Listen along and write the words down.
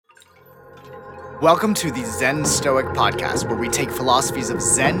Welcome to the Zen Stoic podcast, where we take philosophies of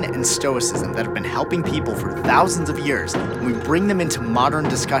Zen and Stoicism that have been helping people for thousands of years, and we bring them into modern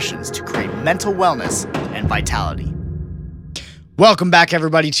discussions to create mental wellness and vitality. Welcome back,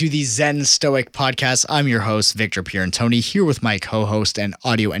 everybody, to the Zen Stoic podcast. I'm your host, Victor Pierantoni, here with my co-host and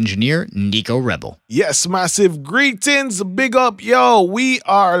audio engineer, Nico Rebel. Yes, massive greetings. Big up, yo. We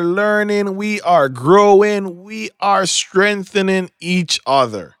are learning, we are growing, we are strengthening each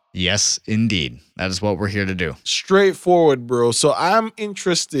other. Yes, indeed. That is what we're here to do. Straightforward, bro. So I'm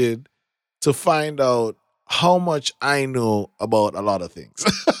interested to find out how much I know about a lot of things.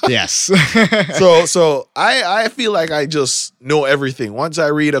 Yes. So I feel like I just know everything. Once I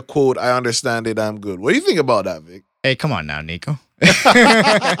read a quote, I understand it, I'm good. What do you think about that, Vic? Hey, come on now, Nico.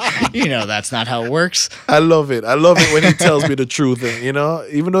 You know that's not how it works. I love it. I love it when he tells me the truth. And, you know,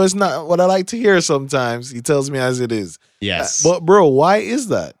 even though it's not what I like to hear sometimes, he tells me as it is. Yes. But, bro, why is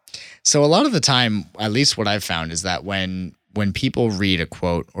that? So a lot of the time, at least what I've found, is that when people read a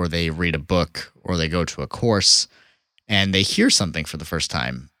quote or they read a book or they go to a course and they hear something for the first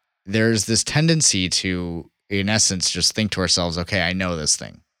time, there's this tendency to, in essence, just think to ourselves, okay, I know this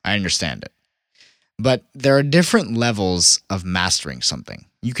thing. I understand it. But there are different levels of mastering something.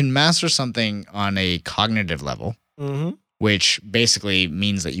 You can master something on a cognitive level, which basically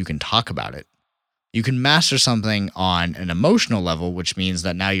means that you can talk about it. You can master something on an emotional level, which means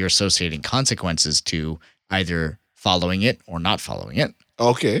that now you're associating consequences to either following it or not following it.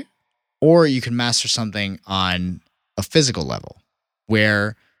 Okay. Or you can master something on a physical level,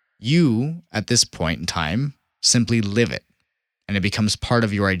 where you, at this point in time, simply live it. And it becomes part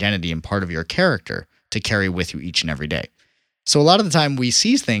of your identity and part of your character to carry with you each and every day. So a lot of the time we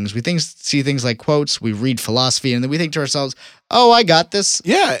see things like quotes, we read philosophy, and then we think to ourselves, oh, I got this.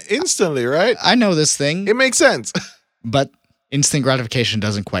 Yeah, instantly, right? I know this thing. It makes sense. But instant gratification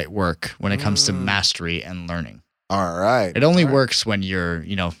doesn't quite work when it comes to mastery and learning. All right. It only works when you're,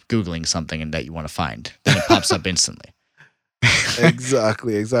 Googling something and that you want to find. Then it pops up instantly.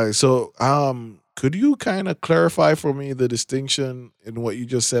 Exactly. So, could you kind of clarify for me the distinction in what you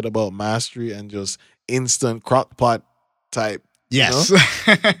just said about mastery and just instant crockpot type? Yes.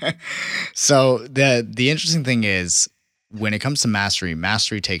 So the interesting thing is, when it comes to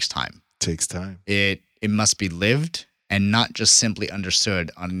mastery takes time. Takes time. It must be lived and not just simply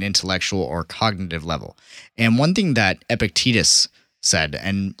understood on an intellectual or cognitive level. And one thing that Epictetus said,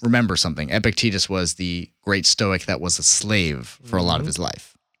 and remember something, Epictetus was the great Stoic that was a slave for a lot of his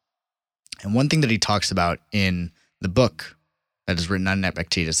life. And one thing that he talks about in the book that is written on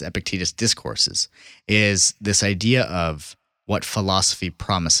Epictetus Discourses, is this idea of what philosophy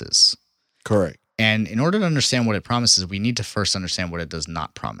promises. Correct. And in order to understand what it promises, we need to first understand what it does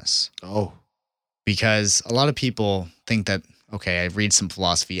not promise. Oh. Because a lot of people think that, okay, I read some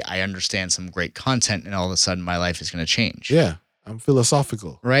philosophy, I understand some great content, and all of a sudden my life is going to change. Yeah, I'm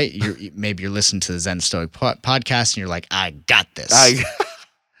philosophical. Right? Maybe you're listening to the Zen Stoic podcast, and you're like, I got this.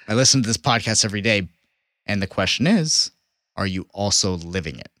 I listen to this podcast every day. And the question is, are you also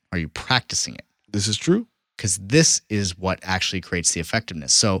living it? Are you practicing it? This is true. Because this is what actually creates the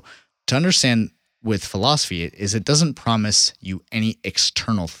effectiveness. So to understand with philosophy is it doesn't promise you any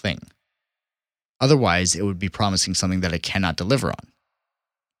external thing. Otherwise, it would be promising something that it cannot deliver on.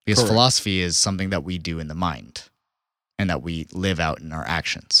 Because Correct. Philosophy is something that we do in the mind and that we live out in our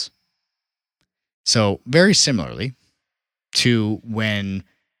actions. So very similarly to when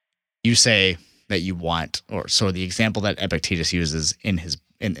you say that you want, or so the example that Epictetus uses in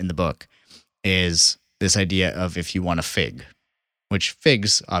the book is this idea of if you want a fig, which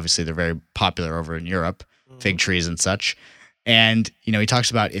figs, obviously they're very popular over in Europe, fig trees and such. And, he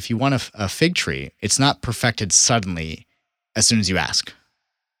talks about if you want a fig tree, it's not perfected suddenly as soon as you ask,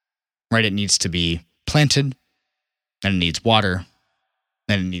 right? It needs to be planted, then it needs water,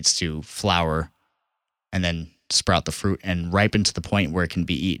 then it needs to flower, and then sprout the fruit and ripen to the point where it can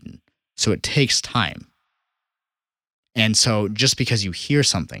be eaten. So it takes time. And so just because you hear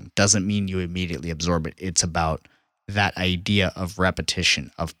something doesn't mean you immediately absorb it. It's about that idea of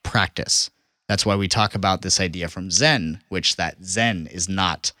repetition, of practice. That's why we talk about this idea from Zen, which that Zen is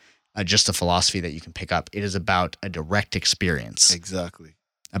not just a philosophy that you can pick up. It is about a direct experience. Exactly.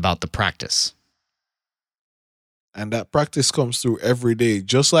 About the practice. And that practice comes through every day,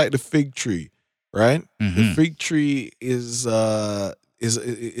 just like the fig tree, right? The fig tree is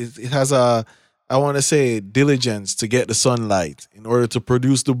it has a, I want to say, diligence to get the sunlight in order to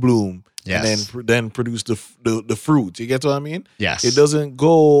produce the bloom. Yes. And then produce the fruit. You get what I mean? Yes. It doesn't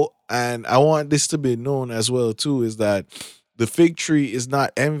go, and I want this to be known as well too, is that the fig tree is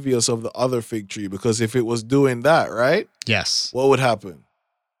not envious of the other fig tree, because if it was doing that, right? Yes. What would happen?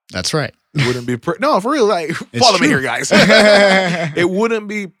 That's right. It wouldn't be no, for real. Like, follow me here, guys. It wouldn't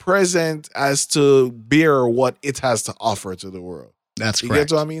be present as to bear what it has to offer to the world. That's You correct.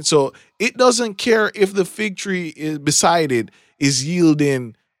 get what I mean? So it doesn't care if the fig tree is beside it is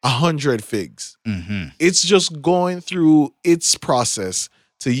yielding 100 figs. Mm-hmm. It's just going through its process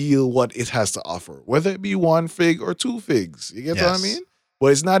to yield what it has to offer, whether it be 1 fig or 2 figs. You get what I Yes. mean? But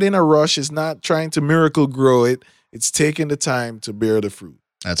it's not in a rush. It's not trying to miracle grow it. It's taking the time to bear the fruit.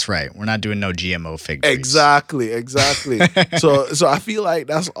 That's right. We're not doing no GMO fig trees. Exactly. So I feel like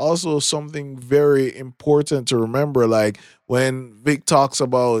that's also something very important to remember. Like when Vic talks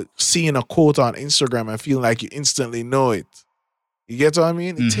about seeing a quote on Instagram and feeling like you instantly know it. You get what I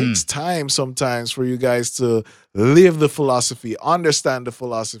mean? It takes time sometimes for you guys to live the philosophy, understand the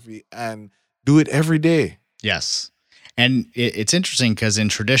philosophy, and do it every day. Yes. And it's interesting because in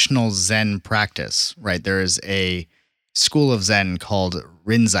traditional Zen practice, right, there is a school of Zen called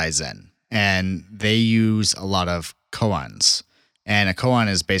Rinzai Zen, and they use a lot of koans. And a koan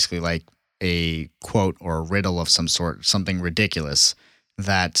is basically like a quote or a riddle of some sort, something ridiculous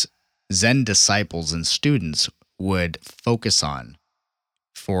that Zen disciples and students would focus on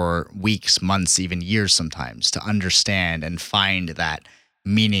for weeks, months, even years sometimes to understand and find that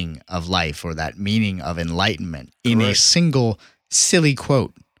meaning of life or that meaning of enlightenment in a single silly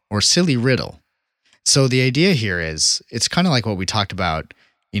quote or silly riddle. So the idea here is it's kind of like what we talked about,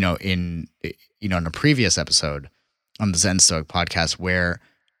 in a previous episode on the Zen Stoic podcast, where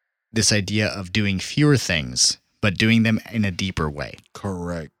this idea of doing fewer things, but doing them in a deeper way.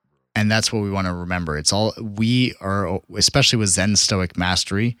 Correct. And that's what we want to remember. We are, especially with Zen Stoic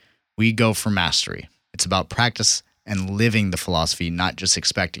mastery, we go for mastery. It's about practice and living the philosophy, not just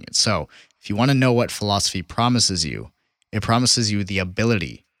expecting it. So if you want to know what philosophy promises you, it promises you the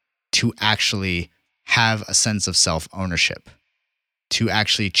ability to actually have a sense of self-ownership, to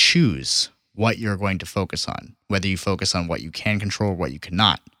actually choose what you're going to focus on, whether you focus on what you can control or what you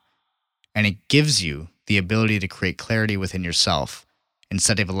cannot. And it gives you the ability to create clarity within yourself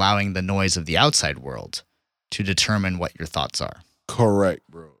instead of allowing the noise of the outside world to determine what your thoughts are. Correct,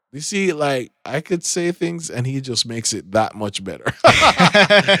 bro. You see, like, I could say things and he just makes it that much better.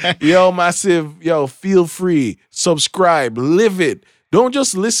 Yo, massive, feel free, subscribe, live it. Don't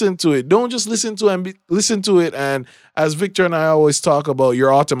just listen to it. Don't just listen to it. And as Victor and I always talk about,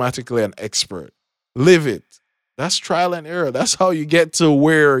 you're automatically an expert. Live it. That's trial and error. That's how you get to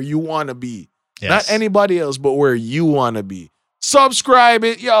where you want to be. Yes. Not anybody else, but where you want to be. Subscribe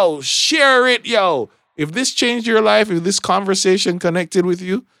it, share it, If this changed your life, if this conversation connected with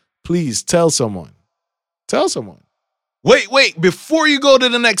you, please tell someone. Tell someone. Wait, before you go to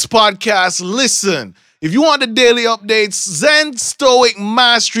the next podcast, listen. If you want the daily updates, Zen Stoic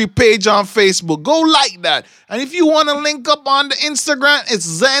Mastery page on Facebook. Go like that. And if you want to link up on the Instagram, it's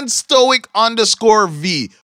Zen Stoic _V.